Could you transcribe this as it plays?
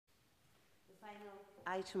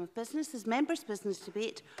item of business is members' business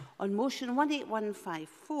debate on motion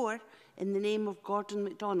 18154 in the name of Gordon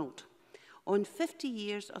MacDonald on 50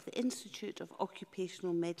 years of the Institute of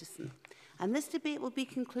Occupational Medicine. And this debate will be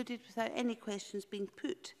concluded without any questions being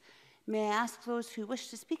put. May I ask those who wish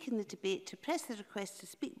to speak in the debate to press the request to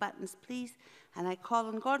speak buttons, please, and I call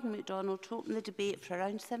on Gordon MacDonald to open the debate for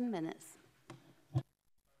around 7 minutes. Thank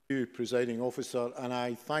you, Presiding Officer, and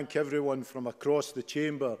I thank everyone from across the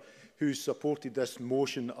Chamber who supported this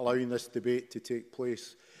motion allowing this debate to take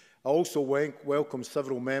place. I also welcome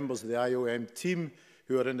several members of the IOM team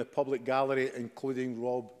who are in the public gallery, including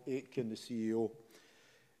Rob Aitken, the CEO.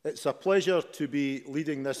 It's a pleasure to be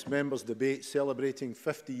leading this members' debate celebrating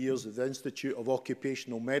 50 years of the Institute of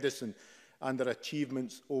Occupational Medicine and their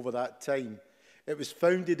achievements over that time. It was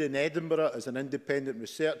founded in Edinburgh as an independent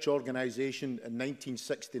research organisation in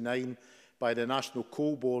 1969 by the National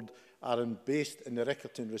Coal Board and based in the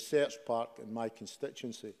Riccarton Research Park in my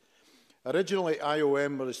constituency. Originally,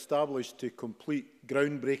 IOM were established to complete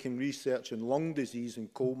groundbreaking research in lung disease in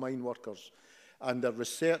coal mine workers, and their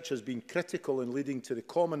research has been critical in leading to the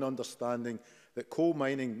common understanding that coal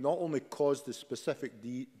mining not only caused the specific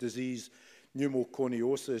disease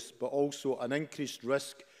pneumoconiosis, but also an increased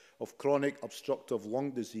risk of chronic obstructive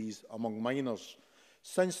lung disease among miners.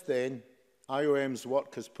 Since then, IOM's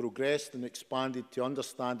work has progressed and expanded to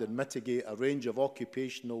understand and mitigate a range of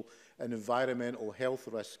occupational and environmental health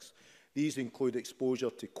risks. These include exposure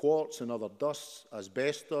to quartz and other dusts,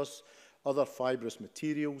 asbestos, other fibrous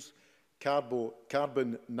materials,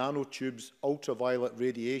 carbon nanotubes, ultraviolet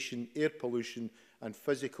radiation, air pollution, and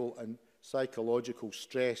physical and psychological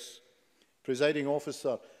stress. Presiding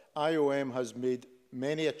Officer, IOM has made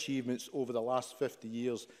many achievements over the last 50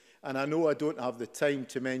 years, and I know I don't have the time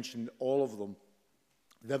to mention all of them.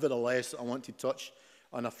 Nevertheless, I want to touch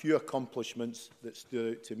on a few accomplishments that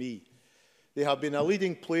stood out to me. They have been a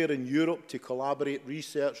leading player in Europe to collaborate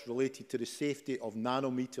research related to the safety of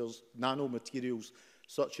nanomaterials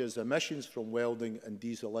such as emissions from welding and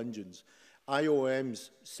diesel engines.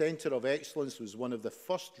 IOM's Centre of Excellence was one of the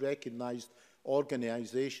first recognised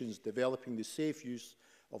organisations developing the safe use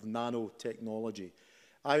of nanotechnology.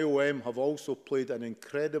 IOM have also played an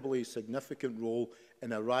incredibly significant role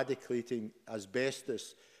in eradicating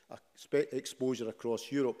asbestos exposure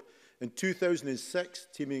across Europe. In 2006,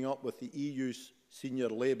 teaming up with the EU's Senior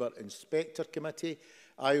Labour Inspector Committee,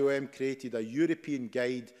 IOM created a European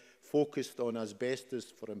guide focused on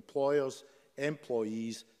asbestos for employers,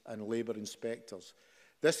 employees and labour inspectors.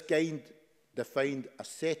 This guide defined a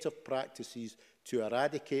set of practices to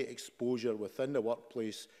eradicate exposure within the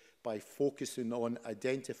workplace by focusing on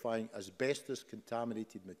identifying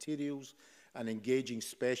asbestos-contaminated materials and engaging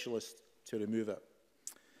specialists to remove it.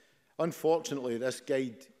 Unfortunately, this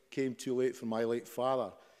guide came too late for my late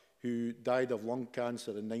father, who died of lung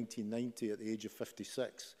cancer in 1990 at the age of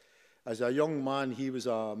 56. As a young man, he was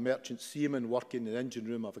a merchant seaman working in the engine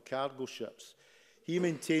room of cargo ships. He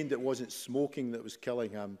maintained it wasn't smoking that was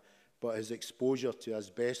killing him, but his exposure to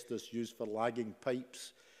asbestos used for lagging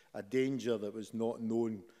pipes, a danger that was not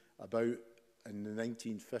known about in the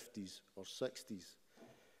 1950s or 60s.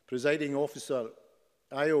 Presiding Officer,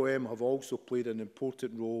 IOM have also played an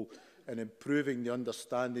important role in improving the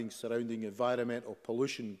understanding surrounding environmental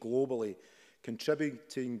pollution globally,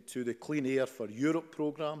 contributing to the Clean Air for Europe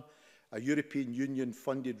programme, a European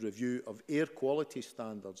Union-funded review of air quality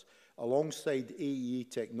standards. Alongside AEE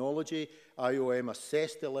technology, IOM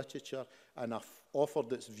assessed the literature and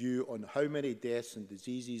offered its view on how many deaths and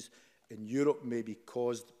diseases in Europe may be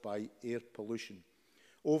caused by air pollution.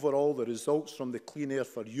 Overall, the results from the Clean Air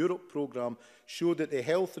for Europe programme show that the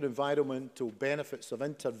health and environmental benefits of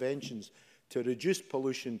interventions to reduce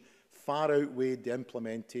pollution far outweighed the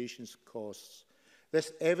implementation costs.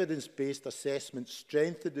 This evidence-based assessment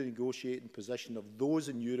strengthened the negotiating position of those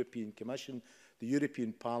in the European Commission, the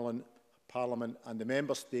European Parliament and the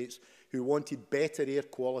Member States who wanted better air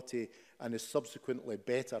quality and subsequently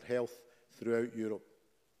better health throughout Europe.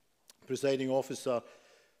 Presiding Officer,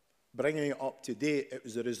 bringing it up to date, it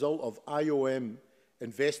was a result of IOM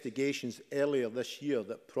investigations earlier this year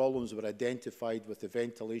that problems were identified with the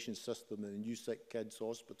ventilation system in the New Sick Kids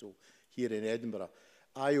Hospital here in Edinburgh.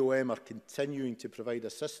 IOM are continuing to provide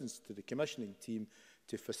assistance to the commissioning team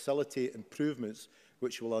to facilitate improvements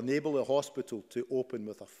which will enable the hospital to open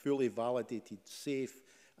with a fully validated, safe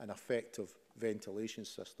and effective ventilation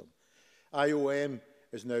system. IOM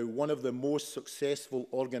is now one of the most successful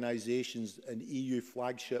organisations in the EU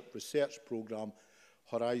flagship research programme,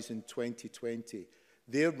 Horizon 2020.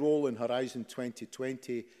 Their role in Horizon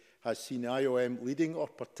 2020 has seen IOM leading or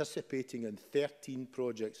participating in 13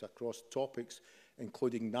 projects across topics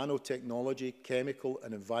including nanotechnology, chemical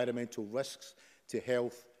and environmental risks to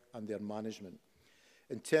health and their management.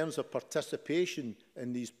 In terms of participation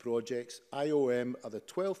in these projects, IOM are the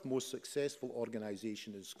 12th most successful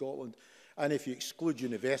organisation in Scotland, and if you exclude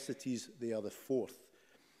universities, they are the 4th.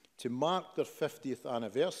 To mark their 50th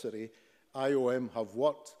anniversary, IOM have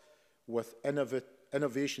worked with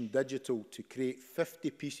Innovation Digital to create 50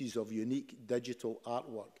 pieces of unique digital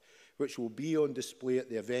artwork, which will be on display at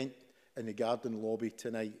the event in the garden lobby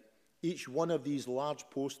tonight. Each one of these large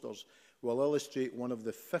posters will illustrate one of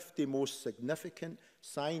the 50 most significant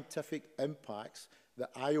scientific impacts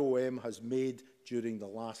that IOM has made during the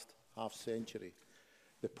last half-century.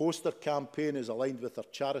 The poster campaign is aligned with our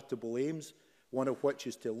charitable aims, one of which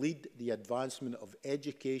is to lead the advancement of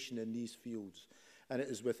education in these fields. And it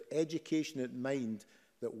is with education in mind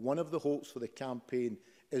that one of the hopes for the campaign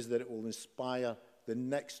is that it will inspire the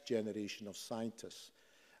next generation of scientists.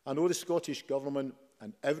 I know the Scottish Government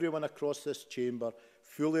and everyone across this chamber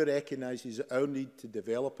fully recognises our need to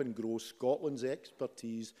develop and grow Scotland's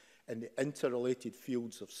expertise in the interrelated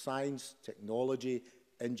fields of science, technology,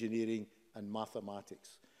 engineering and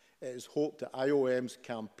mathematics. It is hoped that IOM's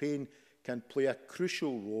campaign can play a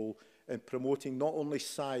crucial role in promoting not only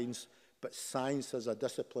science, but science as a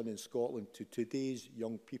discipline in Scotland to today's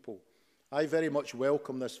young people. I very much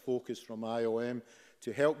welcome this focus from IOM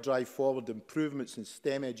to help drive forward improvements in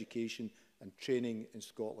STEM education and training in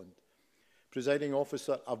Scotland. Presiding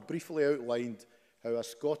Officer, I've briefly outlined how a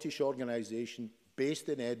Scottish organisation based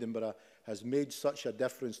in Edinburgh has made such a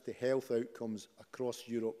difference to health outcomes across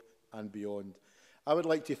Europe and beyond. I would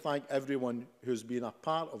like to thank everyone who has been a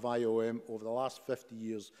part of IOM over the last 50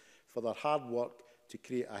 years for their hard work to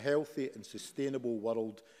create a healthy and sustainable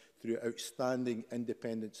world through outstanding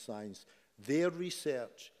independent science. Their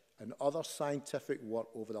research and other scientific work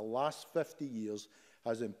over the last 50 years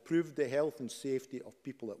has improved the health and safety of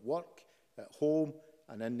people at work, at home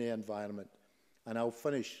and in the environment. And I'll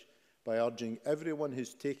finish by urging everyone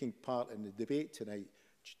who's taking part in the debate tonight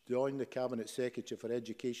to join the Cabinet Secretary for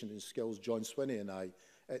Education and Skills, John Swinney, and I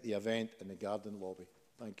at the event in the garden lobby.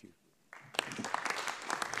 Thank you.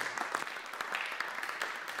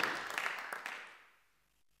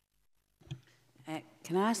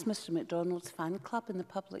 Can I ask Mr MacDonald's fan club in the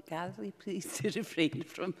public gallery, please, to refrain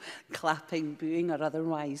from clapping, booing or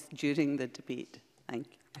otherwise during the debate? Thank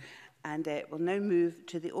you. And we'll now move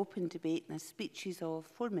to the open debate and speeches of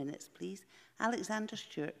 4 minutes, please. Alexander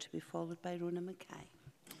Stewart, to be followed by Rona Mackay.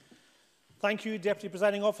 Thank you, Deputy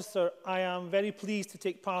Presiding Officer. I am very pleased to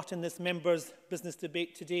take part in this members' business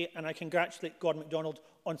debate today, and I congratulate Gordon MacDonald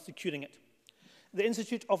on securing it. The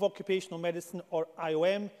Institute of Occupational Medicine, or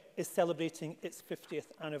IOM, is celebrating its 50th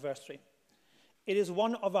anniversary. It is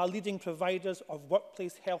one of our leading providers of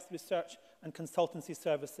workplace health research and consultancy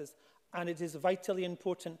services, and it is vitally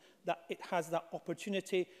important that it has that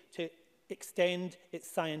opportunity to extend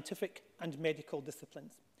its scientific and medical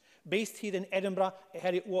disciplines. Based here in Edinburgh at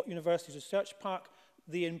Heriot-Watt University's Research Park,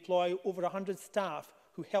 they employ over 100 staff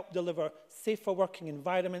who help deliver safer working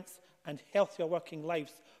environments and healthier working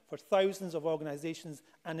lives for thousands of organisations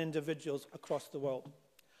and individuals across the world.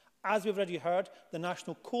 As we've already heard, the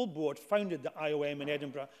National Coal Board founded the IOM in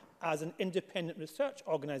Edinburgh as an independent research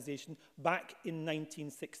organisation back in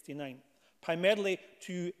 1969, primarily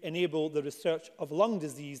to enable the research of lung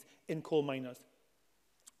disease in coal miners.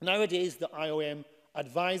 Nowadays, the IOM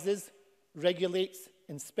advises, regulates,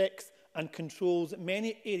 inspects and controls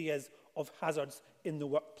many areas of hazards in the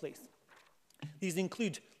workplace. These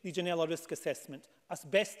include Legionella risk assessment,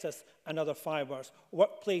 asbestos and other fibres,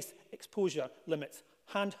 workplace exposure limits,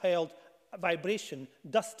 handheld vibration,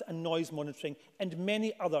 dust and noise monitoring, and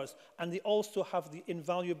many others. And they also have the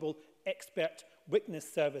invaluable expert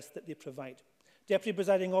witness service that they provide. Deputy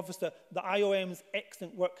Presiding Officer, the IOM's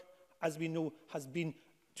excellent work, as we know, has been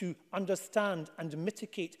to understand and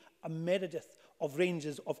mitigate a myriad of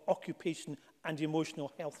ranges of occupation and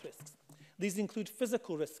emotional health risks. These include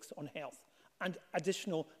physical risks on health, and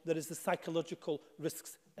additional, there is the psychological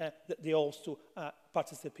risks that they also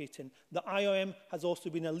participate in. The IOM has also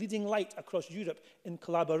been a leading light across Europe in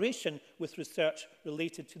collaboration with research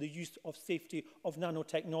related to the use of safety of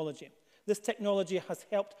nanotechnology. This technology has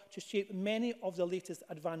helped to shape many of the latest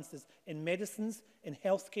advances in medicines, in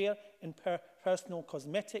healthcare, in personal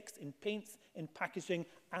cosmetics, in paints, in packaging,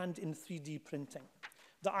 and in 3D printing.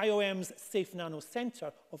 The IOM's Safe Nano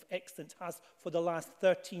Centre of Excellence has, for the last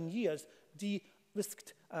 13 years,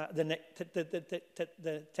 de-risked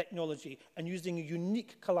the technology and using a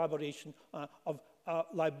unique collaboration of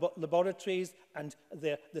laboratories and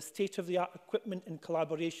the state-of-the-art equipment in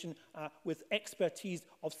collaboration with expertise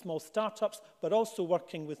of small startups, but also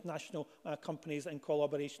working with national companies in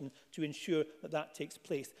collaboration to ensure that that takes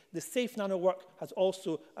place. The Safe Nano work has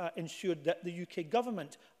also ensured that the UK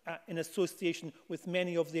government, in association with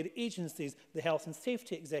many of their agencies, the Health and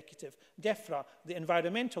Safety Executive, DEFRA, the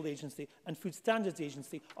Environmental Agency and Food Standards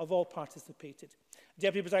Agency, have all participated.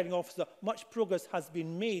 Deputy Presiding Officer, much progress has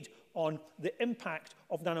been made on the impact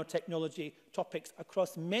of nanotechnology topics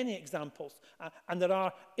across many examples, and there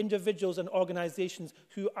are individuals and organisations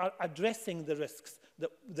who are addressing the risks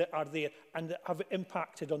that are there and that have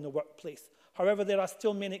impacted on the workplace. However, there are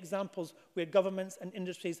still many examples where governments and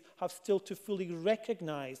industries have still to fully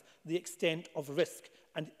recognise the extent of risk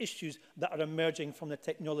and issues that are emerging from the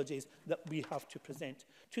technologies that we have to present.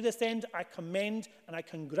 To this end, I commend and I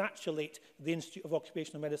congratulate the Institute of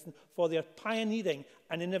Occupational Medicine for their pioneering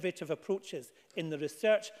and innovative approaches in the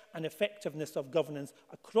research and effectiveness of governance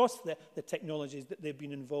across the technologies that they've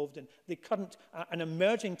been involved in. The current and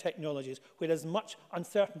emerging technologies, where there's much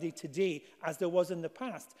uncertainty today as there was in the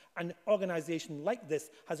past, and an organisation like this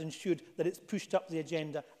has ensured that it's pushed up the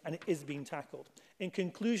agenda and it is being tackled. In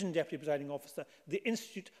conclusion, Deputy Presiding Officer, the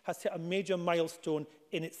Institute has hit a major milestone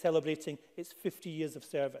in its celebrating its 50 years of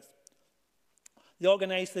service. The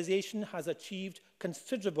organisation has achieved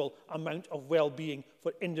considerable amount of well-being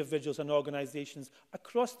for individuals and organisations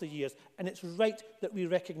across the years, and it's right that we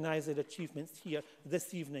recognise their achievements here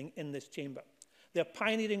this evening in this chamber. Their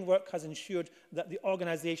pioneering work has ensured that the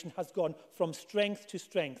organisation has gone from strength to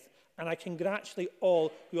strength, and I congratulate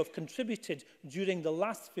all who have contributed during the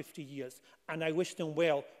last 50 years, and I wish them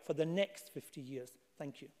well for the next 50 years.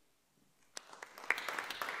 Thank you.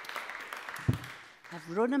 I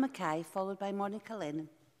have Rona Mackay, followed by Monica Lennon.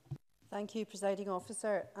 Thank you, Presiding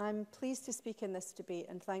Officer. I'm pleased to speak in this debate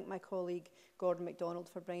and thank my colleague Gordon MacDonald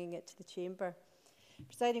for bringing it to the Chamber.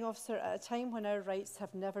 Presiding Officer, at a time when our rights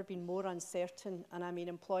have never been more uncertain, and I mean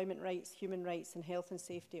employment rights, human rights and health and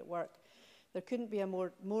safety at work, there couldn't be a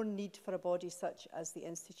more need for a body such as the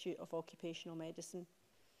Institute of Occupational Medicine.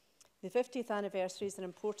 The 50th anniversary is an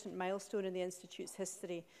important milestone in the Institute's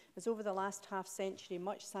history, as over the last half-century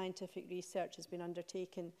much scientific research has been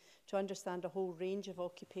undertaken to understand a whole range of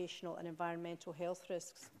occupational and environmental health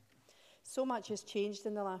risks. So much has changed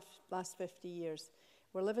in the last 50 years.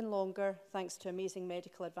 We're living longer thanks to amazing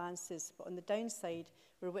medical advances, but on the downside,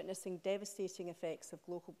 we're witnessing devastating effects of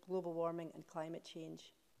global warming and climate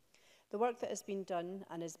change. The work that has been done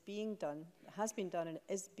and is being done,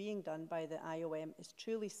 by the IOM is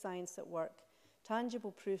truly science at work,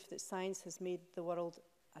 tangible proof that science has made the world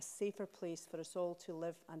a safer place for us all to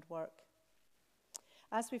live and work.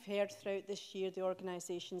 As we've heard throughout this year, the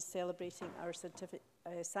organisation is celebrating our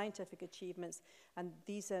scientific achievements and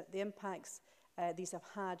the impacts these have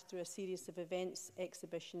had through a series of events,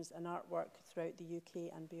 exhibitions and artwork throughout the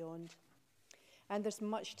UK and beyond. And there's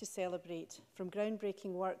much to celebrate, from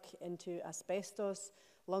groundbreaking work into asbestos,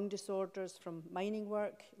 lung disorders from mining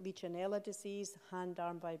work, Legionella disease,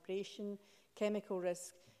 hand-arm vibration, chemical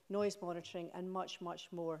risk, noise monitoring, and much, much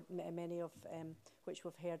more, many of which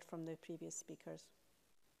we've heard from the previous speakers.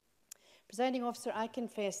 Presiding Officer, I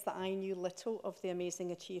confess that I knew little of the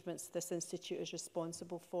amazing achievements this institute is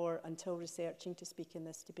responsible for until researching to speak in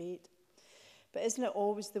this debate. But isn't it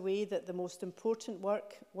always the way that the most important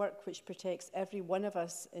work which protects every one of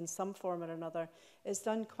us in some form or another, is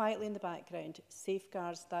done quietly in the background,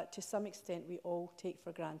 safeguards that to some extent we all take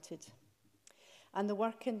for granted. And the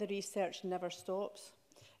work and the research never stops.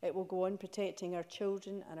 It will go on protecting our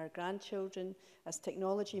children and our grandchildren as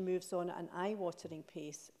technology moves on at an eye-watering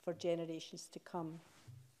pace for generations to come.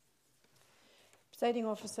 Presiding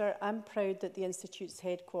Officer, I'm proud that the Institute's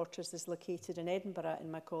headquarters is located in Edinburgh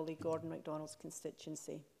in my colleague Gordon MacDonald's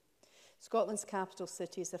constituency. Scotland's capital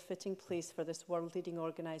city is a fitting place for this world-leading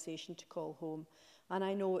organisation to call home, and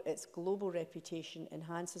I know its global reputation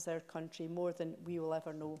enhances our country more than we will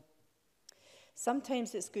ever know.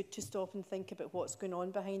 Sometimes it's good to stop and think about what's going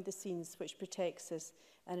on behind the scenes, which protects us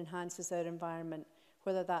and enhances our environment,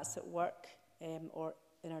 whether that's at work or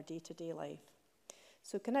in our day-to-day life.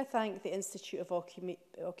 So can I thank the Institute of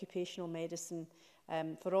Occupational Medicine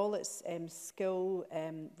for all its skill,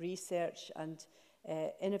 research and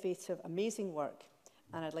innovative, amazing work.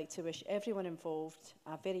 And I'd like to wish everyone involved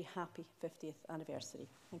a very happy 50th anniversary.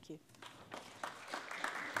 Thank you.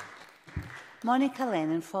 Monica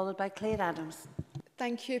Lennon, followed by Claire Adams.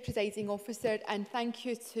 Thank you, Presiding Officer, and thank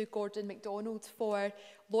you to Gordon MacDonald for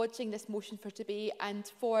lodging this motion for debate and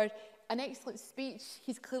for an excellent speech.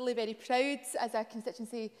 He's clearly very proud as a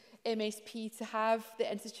constituency MSP to have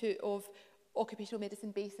the Institute of occupational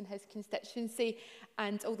medicine base in his constituency.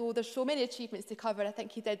 And although there's so many achievements to cover, I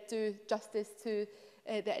think he did do justice to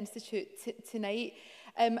the Institute tonight.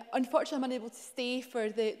 Unfortunately, I'm unable to stay for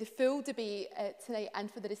the full debate tonight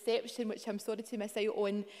and for the reception, which I'm sorry to miss out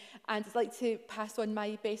on. And I'd like to pass on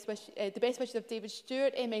my best wish, the best wishes of David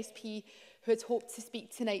Stewart, MSP, who had hoped to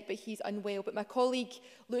speak tonight, but he's unwell. But my colleague,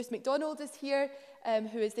 Lewis MacDonald, is here,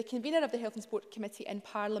 who is the convener of the Health and Sport Committee in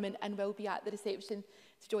Parliament and will be at the reception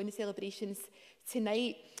to join the celebrations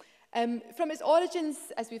tonight. From its origins,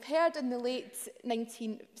 as we've heard, in the late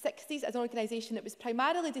 1960s, as an organisation that was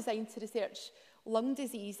primarily designed to research lung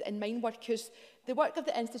disease in mine workers, the work of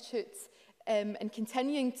the Institute and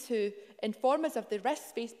continuing to inform us of the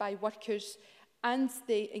risks faced by workers and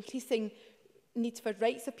the increasing need for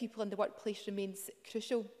rights of people in the workplace remains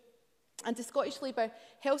crucial. And the Scottish Labour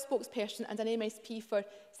Health spokesperson and an MSP for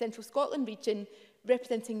Central Scotland region,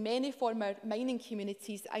 representing many former mining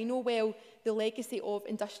communities, I know well the legacy of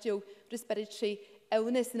industrial respiratory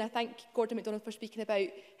illness, and I thank Gordon MacDonald for speaking about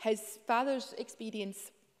his father's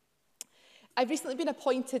experience. I've recently been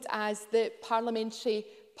appointed as the Parliamentary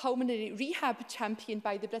Pulmonary Rehab Champion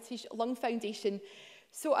by the British Lung Foundation,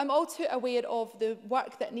 so I'm all too aware of the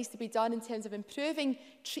work that needs to be done in terms of improving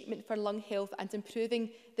treatment for lung health and improving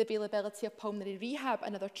the availability of pulmonary rehab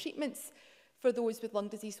and other treatments for those with lung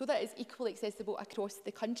disease so that it's equally accessible across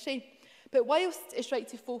the country. But whilst it's right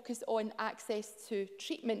to focus on access to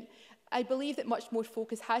treatment, I believe that much more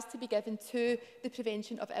focus has to be given to the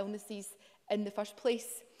prevention of illnesses in the first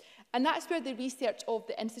place. And that's where the research of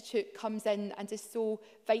the Institute comes in and is so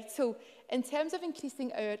vital in terms of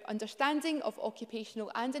increasing our understanding of occupational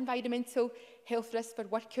and environmental health risks for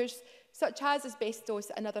workers, such as asbestos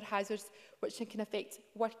and other hazards which can affect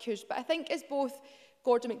workers. But I think as both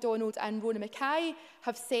Gordon MacDonald and Rona Mackay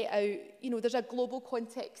have set out, there's a global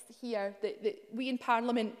context here that we in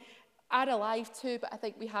Parliament are alive to, but I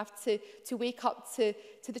think we have to wake up to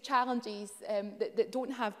the challenges that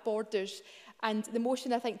don't have borders. And the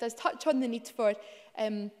motion, I think, does touch on the need for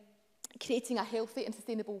creating a healthy and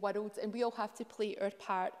sustainable world, and we all have to play our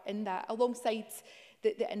part in that, alongside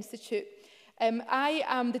the Institute. I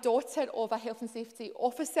am the daughter of a health and safety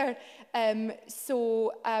officer,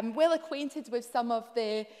 so I'm well acquainted with some of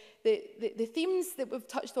the themes that we've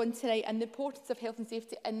touched on tonight and the importance of health and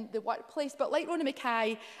safety in the workplace. But like Rona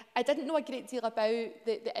Mackay, I didn't know a great deal about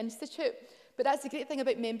the Institute. But that's the great thing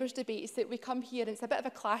about members' debates, that we come here and it's a bit of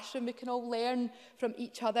a classroom. We can all learn from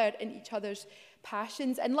each other and each other's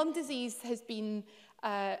passions. And lung disease has been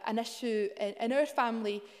an issue in our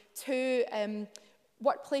family too.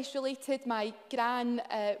 Workplace related. My gran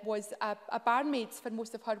was a barmaid for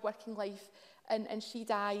most of her working life, and she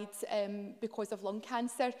died because of lung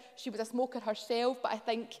cancer. She was a smoker herself, but I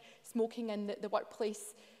think smoking in the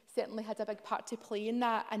workplace certainly had a big part to play in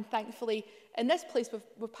that, and thankfully in this place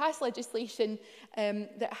we've passed legislation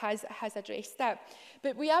that has addressed that.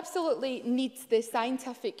 But we absolutely need the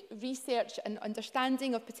scientific research and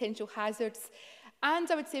understanding of potential hazards,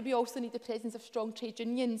 and I would say we also need the presence of strong trade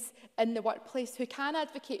unions in the workplace who can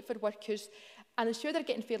advocate for workers and ensure they're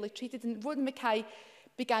getting fairly treated. And Rona Mackay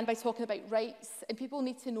began by talking about rights, and people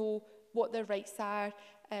need to know what their rights are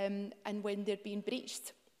and when they're being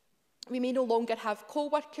breached. We may no longer have coal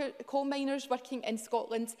miners working in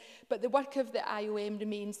Scotland, but the work of the IOM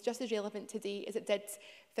remains just as relevant today as it did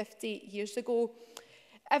 50 years ago.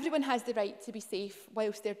 Everyone has the right to be safe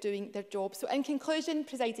whilst they're doing their job. So in conclusion,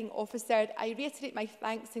 Presiding Officer, I reiterate my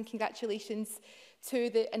thanks and congratulations to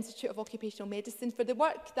the Institute of Occupational Medicine for the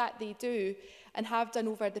work that they do and have done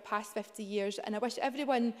over the past 50 years. And I wish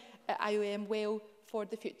everyone at IOM well for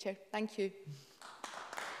the future. Thank you.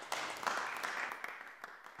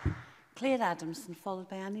 Claire Adamson, followed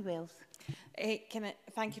by Annie Wells.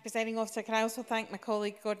 Thank you, Presiding Officer. Can I also thank my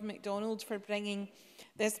colleague Gordon MacDonald for bringing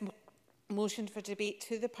this motion for debate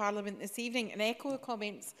to the Parliament this evening, and echo the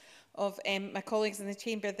comments of my colleagues in the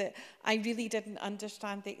Chamber that I really didn't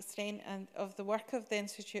understand the extent of the work of the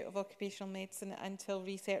Institute of Occupational Medicine until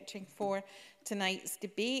researching for tonight's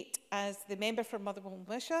debate. As the member for Motherwell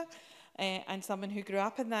Wishaw and someone who grew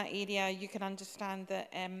up in that area, you can understand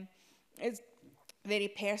that it's very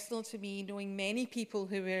personal to me, knowing many people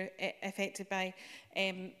who were affected by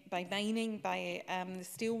mining, by the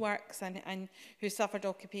steelworks, and who suffered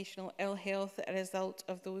occupational ill health as a result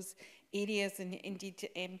of those areas. And indeed,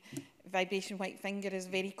 vibration white finger is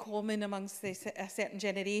very common amongst a certain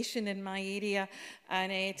generation in my area.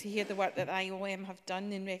 And to hear the work that IOM have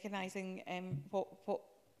done in recognising what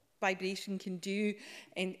vibration can do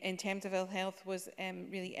in terms of ill health was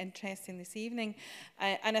really interesting this evening.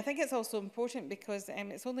 And I think it's also important because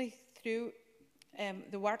it's only through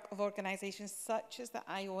the work of organisations such as the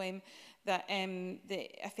IOM, that the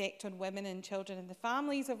effect on women and children and the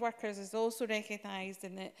families of workers is also recognised,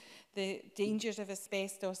 and that the dangers of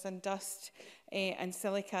asbestos and dust and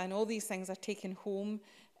silica and all these things are taken home,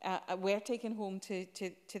 were taken home to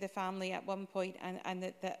the family at one point,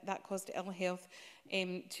 and that caused ill health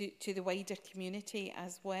to the wider community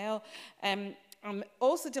as well. I'm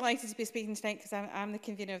also delighted to be speaking tonight because I'm the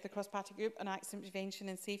convener of the cross-party group on accident prevention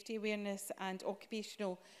and safety awareness, and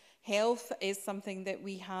occupational health is something that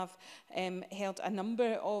we have held a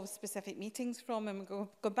number of specific meetings from, and we go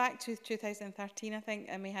back to 2013, I think,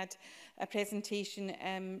 and we had a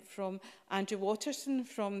presentation from Andrew Watterson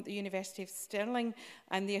from the University of Stirling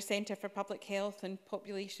and their Centre for Public Health and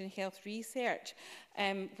Population Health Research,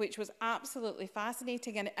 which was absolutely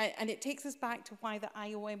fascinating, and it takes us back to why the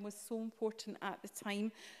IOM was so important at the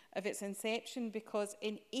time of its inception, because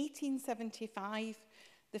in 1875,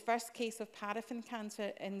 the first case of paraffin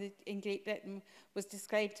cancer in Great Britain was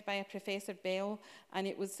described by a Professor Bell, and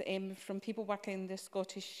it was from people working in the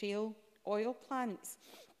Scottish shale oil plants.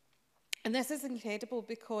 And this is incredible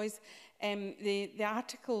because the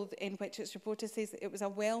article in which it's reported says that it was a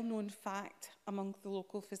well-known fact among the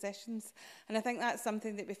local physicians. And I think that's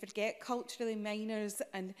something that we forget culturally. Miners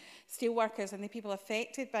and steelworkers and the people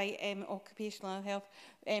affected by occupational health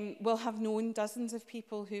will have known dozens of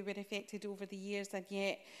people who were affected over the years, and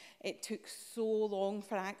yet it took so long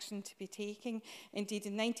for action to be taken. Indeed,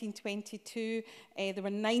 in 1922, there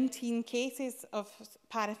were 19 cases of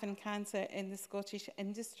paraffin cancer in the Scottish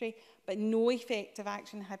industry, but no effective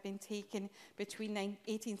action had been taken between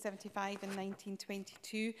 1875 and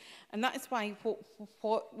 1922. And that is why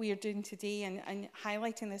what we are doing today and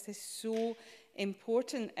highlighting this is so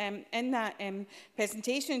important. In that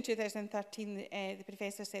presentation in 2013, the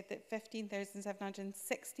professor said that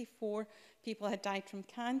 15,764 people had died from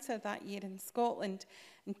cancer that year in Scotland,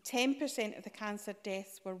 and 10% of the cancer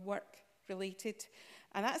deaths were work-related.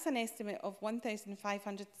 And that's an estimate of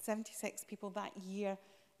 1,576 people that year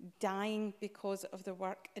dying because of the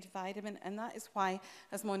work environment. And that is why,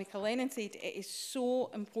 as Monica Lennon said, it is so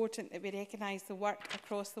important that we recognise the work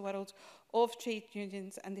across the world of trade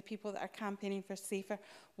unions and the people that are campaigning for safer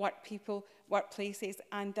workplaces,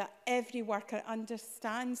 and that every worker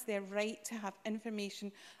understands their right to have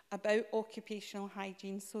information about occupational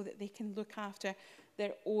hygiene so that they can look after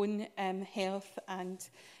their own health. And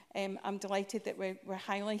I'm delighted that we're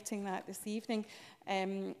highlighting that this evening.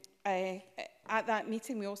 At that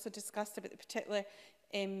meeting, we also discussed about the particular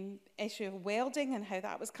issue of welding and how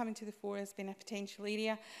that was coming to the fore as being a potential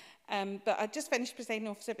area. But I just finished, Presiding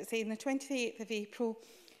Officer, by saying the 28th of April,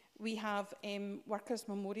 we have Workers'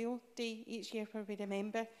 Memorial Day each year, where we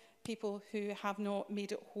remember people who have not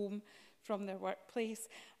made it home from their workplace.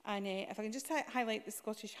 And if I can just highlight the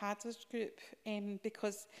Scottish Hazards Group,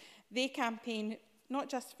 because they campaign not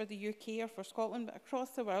just for the UK or for Scotland, but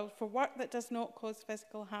across the world, for work that does not cause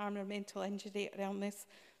physical harm or mental injury or illness,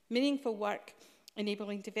 meaningful work,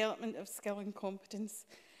 enabling development of skill and competence,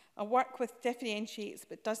 a work which differentiates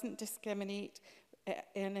but doesn't discriminate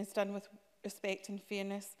and is done with respect and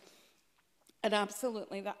fairness, and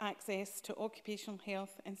absolutely that access to occupational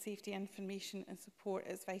health and safety information and support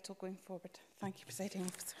is vital going forward. Thank you, Presiding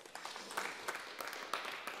Officer.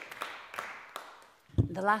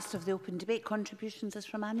 The last of the open debate contributions is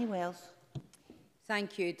from Annie Wells.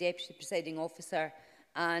 Thank you, Deputy Presiding Officer,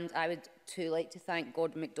 and I would too like to thank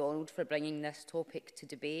Gordon MacDonald for bringing this topic to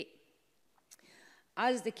debate.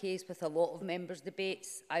 As the case with a lot of members'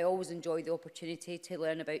 debates, I always enjoy the opportunity to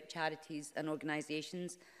learn about charities and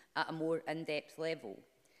organisations at a more in-depth level,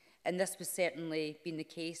 and this was certainly been the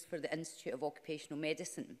case for the Institute of Occupational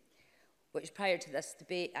Medicine, which prior to this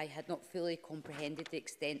debate I had not fully comprehended the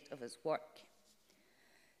extent of its work.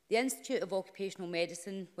 The Institute of Occupational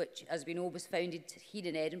Medicine, which, as we know, was founded here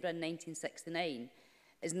in Edinburgh in 1969,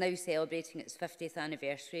 is now celebrating its 50th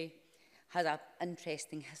anniversary, has an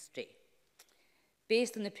interesting history.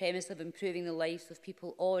 Based on the premise of improving the lives of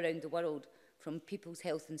people all around the world, from people's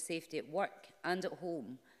health and safety at work and at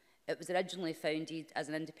home, it was originally founded as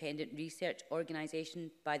an independent research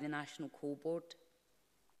organisation by the National Coal Board.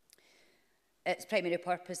 Its primary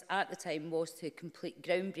purpose at the time was to complete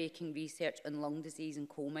groundbreaking research on lung disease in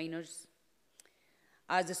coal miners.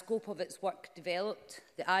 As the scope of its work developed,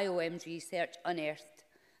 the IOM's research unearthed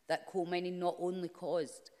that coal mining not only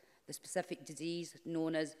caused the specific disease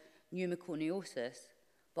known as pneumoconiosis,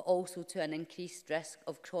 but also to an increased risk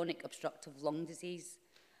of chronic obstructive lung disease,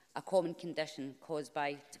 a common condition caused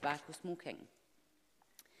by tobacco smoking.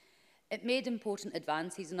 It made important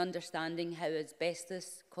advances in understanding how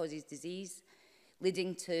asbestos causes disease,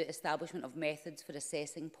 leading to establishment of methods for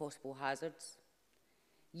assessing possible hazards.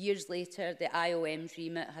 Years later, the IOM's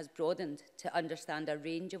remit has broadened to understand a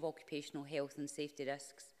range of occupational health and safety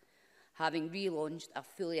risks, having relaunched a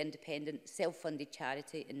fully independent, self-funded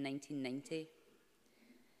charity in 1990.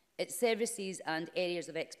 Its services and areas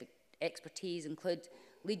of expertise include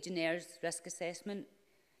Legionnaire's risk assessment,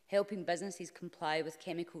 helping businesses comply with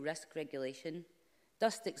chemical risk regulation,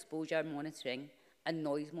 dust exposure monitoring and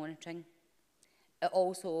noise monitoring. It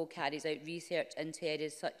also carries out research into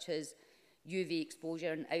areas such as UV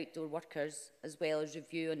exposure in outdoor workers, as well as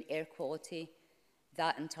review on air quality,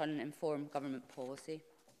 that in turn inform government policy.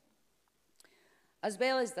 As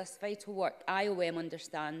well as this vital work, IOM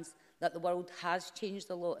understands that the world has changed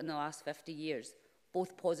a lot in the last 50 years,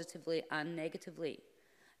 both positively and negatively,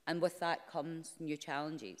 and with that comes new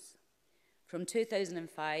challenges. From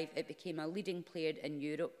 2005, it became a leading player in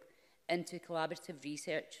Europe into collaborative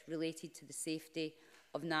research related to the safety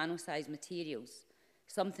of nano-sized materials,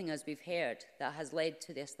 something, as we've heard, that has led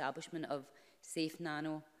to the establishment of Safe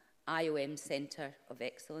Nano, IOM Centre of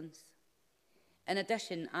Excellence. In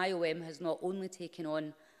addition, IOM has not only taken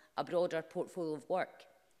on a broader portfolio of work,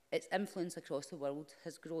 its influence across the world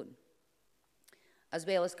has grown. As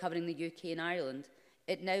well as covering the UK and Ireland,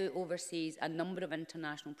 it now oversees a number of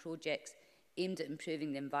international projects aimed at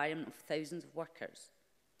improving the environment of thousands of workers.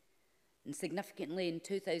 And significantly, in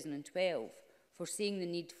 2012, foreseeing the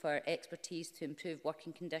need for expertise to improve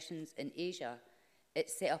working conditions in Asia, it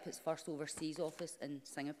set up its first overseas office in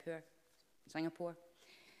Singapore.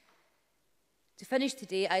 To finish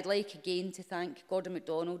today, I'd like again to thank Gordon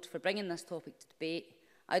MacDonald for bringing this topic to debate.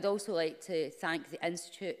 I'd also like to thank the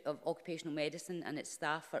Institute of Occupational Medicine and its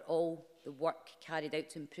staff for all the work carried out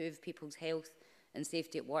to improve people's health and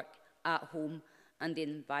safety at work, at home and the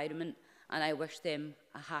environment, and I wish them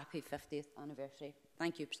a happy 50th anniversary.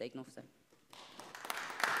 Thank you, Presiding Officer.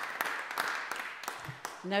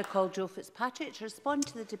 Now call Joe Fitzpatrick to respond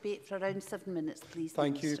to the debate for around 7 minutes, please.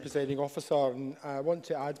 Thank you, Presiding Officer. And I want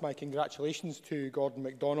to add my congratulations to Gordon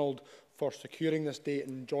MacDonald for securing this date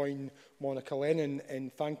and join Monica Lennon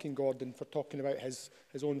in thanking Gordon for talking about his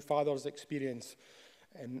own father's experience.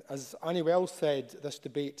 As Annie Wells said, this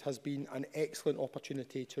debate has been an excellent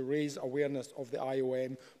opportunity to raise awareness of the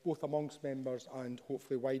IOM, both amongst members and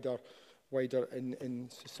hopefully wider in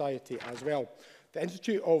society as well. The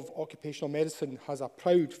Institute of Occupational Medicine has a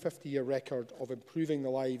proud 50-year record of improving the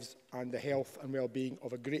lives and the health and well-being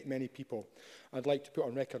of a great many people. I'd like to put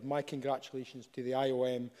on record my congratulations to the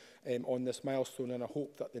IOM on this milestone, and I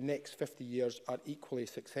hope that the next 50 years are equally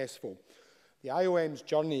successful. The IOM's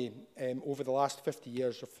journey over the last 50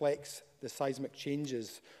 years reflects the seismic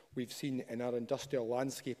changes we've seen in our industrial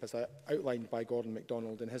landscape, as outlined by Gordon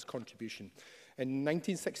MacDonald in his contribution. In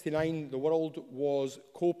 1969, the world was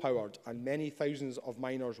coal-powered and many thousands of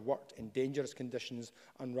miners worked in dangerous conditions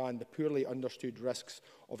and ran the poorly understood risks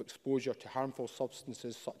of exposure to harmful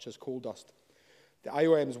substances such as coal dust. The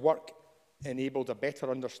IOM's work enabled a better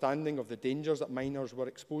understanding of the dangers that miners were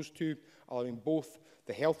exposed to, allowing both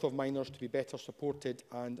the health of miners to be better supported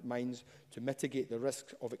and mines to mitigate the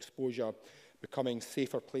risks of exposure, becoming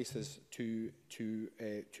safer places to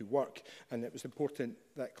work. And it was important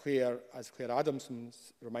that as Claire Adamson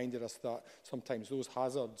reminded us, that sometimes those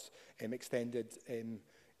hazards extended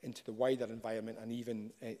into the wider environment and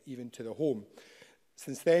even to the home.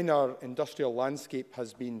 Since then, our industrial landscape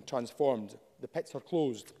has been transformed. The pits are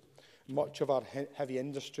closed. Much of our heavy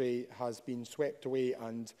industry has been swept away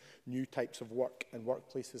and new types of work and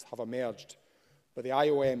workplaces have emerged. But the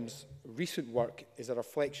IOM's recent work is a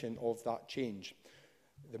reflection of that change.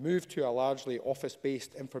 The move to a largely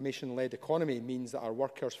office-based, information-led economy means that our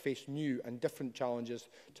workers face new and different challenges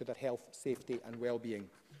to their health, safety and well-being.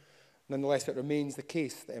 Nonetheless, it remains the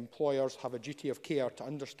case that employers have a duty of care to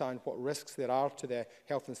understand what risks there are to the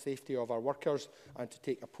health and safety of our workers and to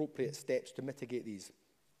take appropriate steps to mitigate these.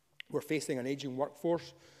 We're facing an ageing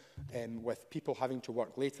workforce, with people having to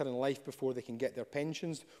work later in life before they can get their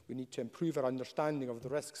pensions. We need to improve our understanding of the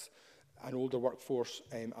risks an older workforce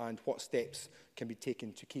and what steps can be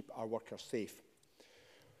taken to keep our workers safe.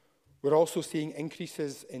 We're also seeing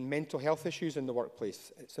increases in mental health issues in the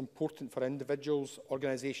workplace. It's important for individuals,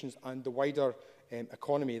 organisations and the wider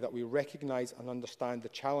economy that we recognise and understand the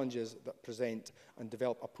challenges that present and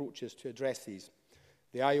develop approaches to address these.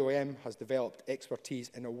 The IOM has developed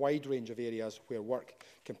expertise in a wide range of areas where work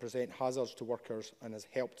can present hazards to workers and has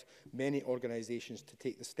helped many organisations to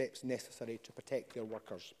take the steps necessary to protect their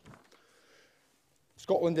workers.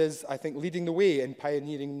 Scotland is, I think, leading the way in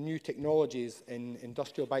pioneering new technologies in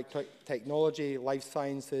industrial biotechnology, life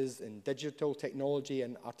sciences, in digital technology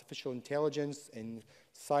and artificial intelligence, in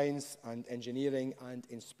science and engineering and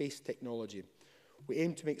in space technology. We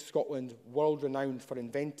aim to make Scotland world-renowned for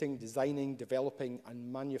inventing, designing, developing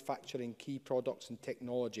and manufacturing key products and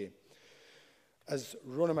technology. As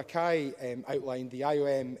Rona Mackay outlined, the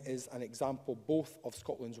IOM is an example both of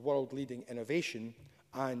Scotland's world-leading innovation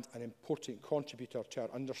and an important contributor to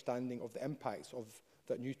our understanding of the impacts of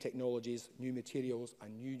that new technologies, new materials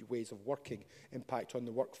and new ways of working impact on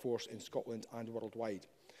the workforce in Scotland and worldwide.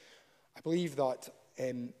 I believe that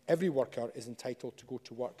every worker is entitled to go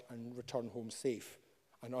to work and return home safe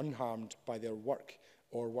and unharmed by their work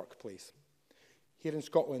or workplace. Here in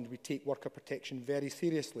Scotland, we take worker protection very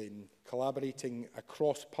seriously in collaborating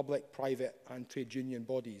across public, private and trade union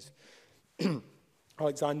bodies.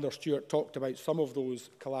 Alexander Stewart talked about some of those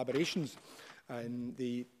collaborations, and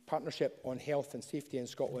the Partnership on Health and Safety in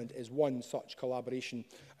Scotland is one such collaboration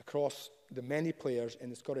across the many players in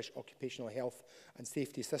the Scottish occupational health and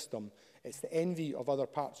safety system. It's the envy of other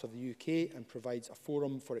parts of the UK and provides a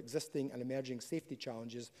forum for existing and emerging safety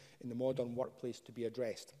challenges in the modern workplace to be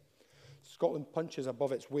addressed. Scotland punches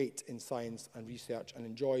above its weight in science and research and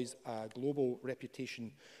enjoys a global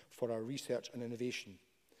reputation for our research and innovation.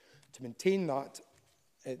 To maintain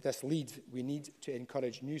this lead, we need to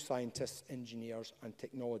encourage new scientists, engineers and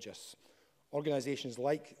technologists. Organisations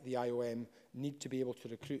like the IOM need to be able to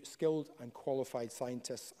recruit skilled and qualified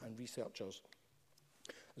scientists and researchers,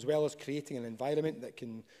 as well as creating an environment that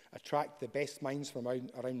can attract the best minds from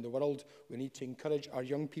around the world. We need to encourage our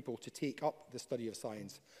young people to take up the study of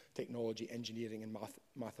science, technology, engineering and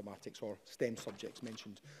mathematics, or STEM subjects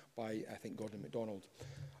mentioned by, I think, Gordon MacDonald.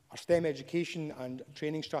 Our STEM education and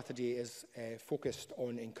training strategy is focused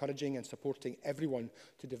on encouraging and supporting everyone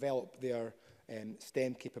to develop their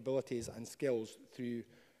STEM capabilities and skills through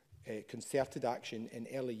concerted action in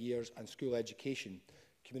early years and school education,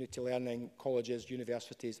 community learning, colleges,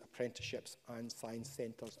 universities, apprenticeships and science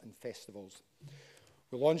centres and festivals.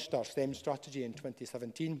 We launched our STEM strategy in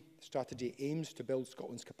 2017. The strategy aims to build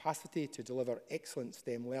Scotland's capacity to deliver excellent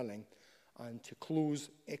STEM learning and to close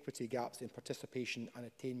equity gaps in participation and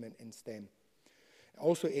attainment in STEM. It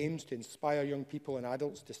also aims to inspire young people and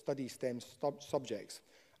adults to study STEM subjects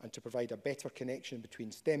and to provide a better connection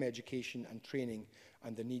between STEM education and training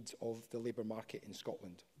and the needs of the labour market in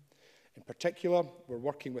Scotland. In particular, we're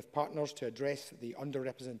working with partners to address the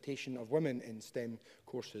underrepresentation of women in STEM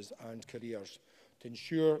courses and careers, to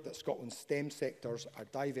ensure that Scotland's STEM sectors are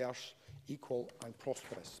diverse, equal and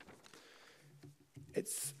prosperous.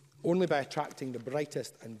 It's only by attracting the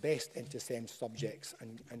brightest and best into STEM subjects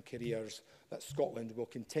and careers that Scotland will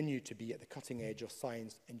continue to be at the cutting edge of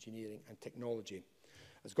science, engineering and technology.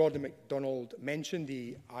 As Gordon MacDonald mentioned,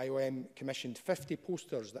 the IOM commissioned 50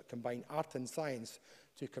 posters that combine art and science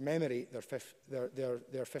to commemorate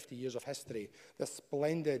their 50 years of history. This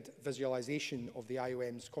splendid visualisation of the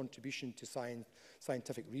IOM's contribution to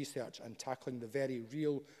scientific research and tackling the very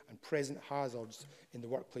real and present hazards in the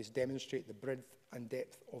workplace demonstrate the breadth and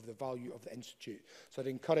depth of the value of the Institute. So I'd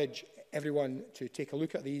encourage everyone to take a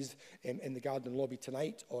look at these in the garden lobby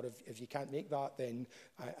tonight, or if you can't make that, then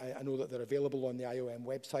I know that they're available on the IOM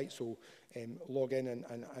website, so log in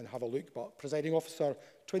and have a look. But, Presiding Officer,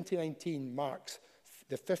 2019 marks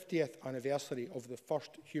the 50th anniversary of the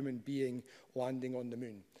first human being landing on the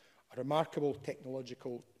moon, a remarkable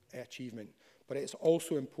technological achievement. But it's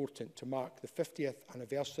also important to mark the 50th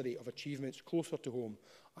anniversary of achievements closer to home,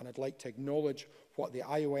 and I'd like to acknowledge what the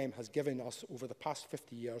IOM has given us over the past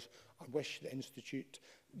 50 years and wish the Institute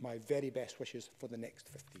my very best wishes for the next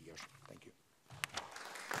 50 years. Thank you.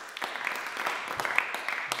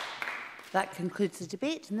 That concludes the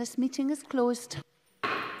debate and this meeting is closed.